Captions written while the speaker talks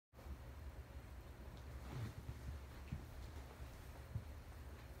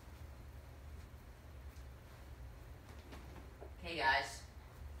Hey guys.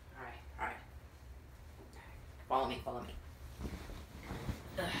 Alright. Follow me.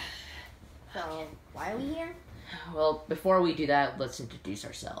 So, why are we here? Well, before we do that, let's introduce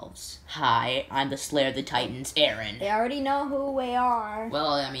ourselves. Hi, I'm the Slayer of the Titans, Aaron. They already know who we are.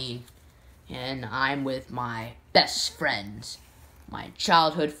 Well, and I'm with my best friends. My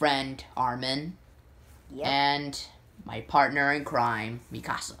childhood friend, Armin. Yep. And my partner in crime,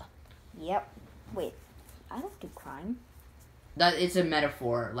 Mikasa. Yep. Wait, I don't do crime. That it's a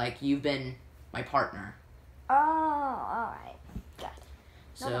metaphor, like you've been my partner. Oh, alright. Got it.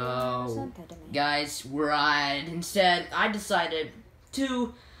 So, guys, instead, I decided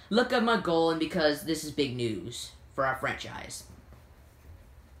to look at my goal, and because this is big news for our franchise.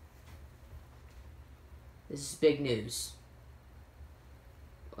 This is big news.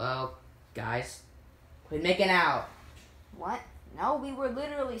 Well, guys, quit making out. What? No, we were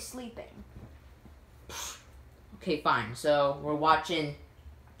literally sleeping. Okay, fine. So, we're watching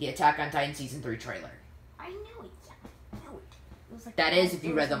the Attack on Titan Season 3 trailer. I knew it. Yeah, I knew it. It was like That is if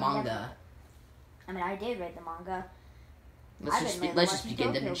you read the manga. I mean, I did read the manga. Let's just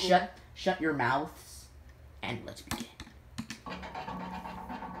begin. Then shut your mouths and let's begin.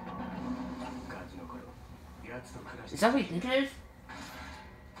 Is that what you think it is?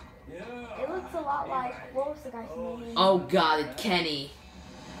 It looks a lot like, what was the guy's name? Oh god, it's Kenny.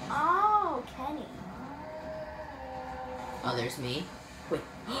 Oh, Kenny. Oh, there's me. Wait.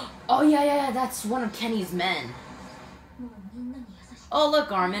 Oh yeah, that's one of Kenny's men. Oh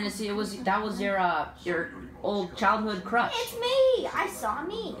look, Armin, that was your old childhood crush. It's me! I saw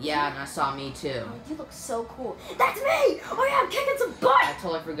me. Yeah, and I saw me too. Oh, you look so cool. That's me! Oh yeah, I'm kicking some butt! I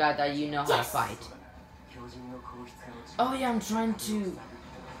totally forgot that you know how to fight. Oh yeah, I'm trying to...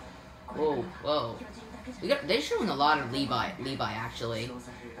 Whoa. They're showing a lot of Levi actually.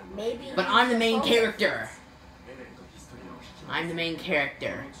 Maybe. But I'm the main character. I'm the main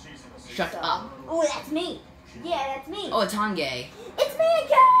character. Shut up. Oh, that's me. Yeah, that's me. Oh, it's Hange. It's me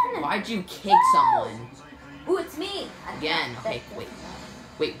again! Why'd you kick someone? Oh, it's me. Again. Okay,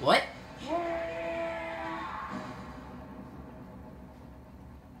 wait, what?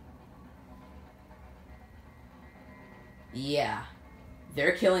 Yeah.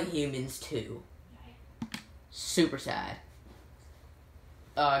 They're killing humans too. Super sad.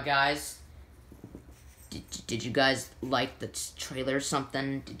 Guys. Did you guys like the trailer or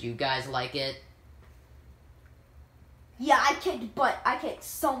something? Did you guys like it? Yeah, I kicked butt. I kicked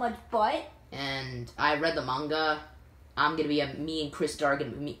so much butt. And I read the manga. I'm gonna be me and Krista are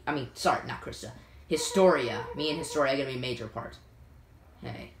gonna be sorry, not Krista. Historia. Me and Historia are gonna be a major part.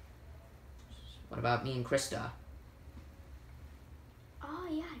 Hey. What about me and Krista? Oh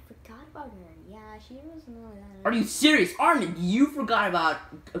yeah, I forgot about her. Yeah, she was really that. Are you serious? Armin, you forgot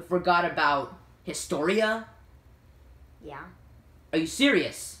about Historia? Yeah. Are you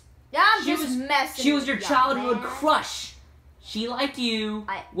serious? Yeah, I'm just messing. She was your with childhood man. crush. She liked you.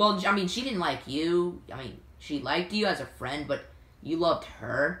 She didn't like you. She liked you as a friend, but you loved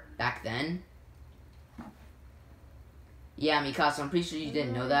her back then. Yeah, Mikasa, I'm pretty sure you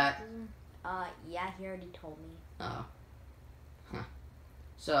didn't know that. Yeah, he already told me. Oh. Huh.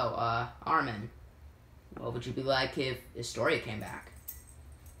 So, Armin, what would you be like if Historia came back?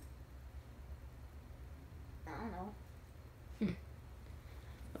 I don't know.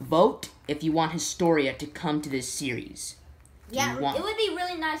 Vote if you want Historia to come to this series. Yeah, it would be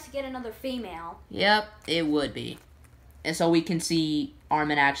really nice to get another female. Yep, it would be. And so we can see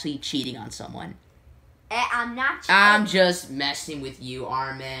Armin actually cheating on someone. I'm not cheating. I'm just messing with you,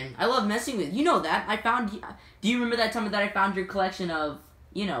 Armin. I love messing with you. You know that. Do you remember that time that I found your collection of,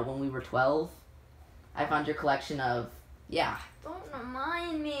 when we were 12? I found your collection of, yeah. Don't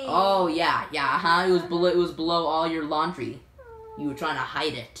remind me. Oh, yeah, It was below all your laundry. You were trying to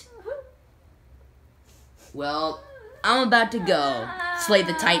hide it. Well, I'm about to go slay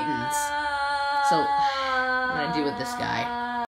the Titans. So, what do I do with this guy?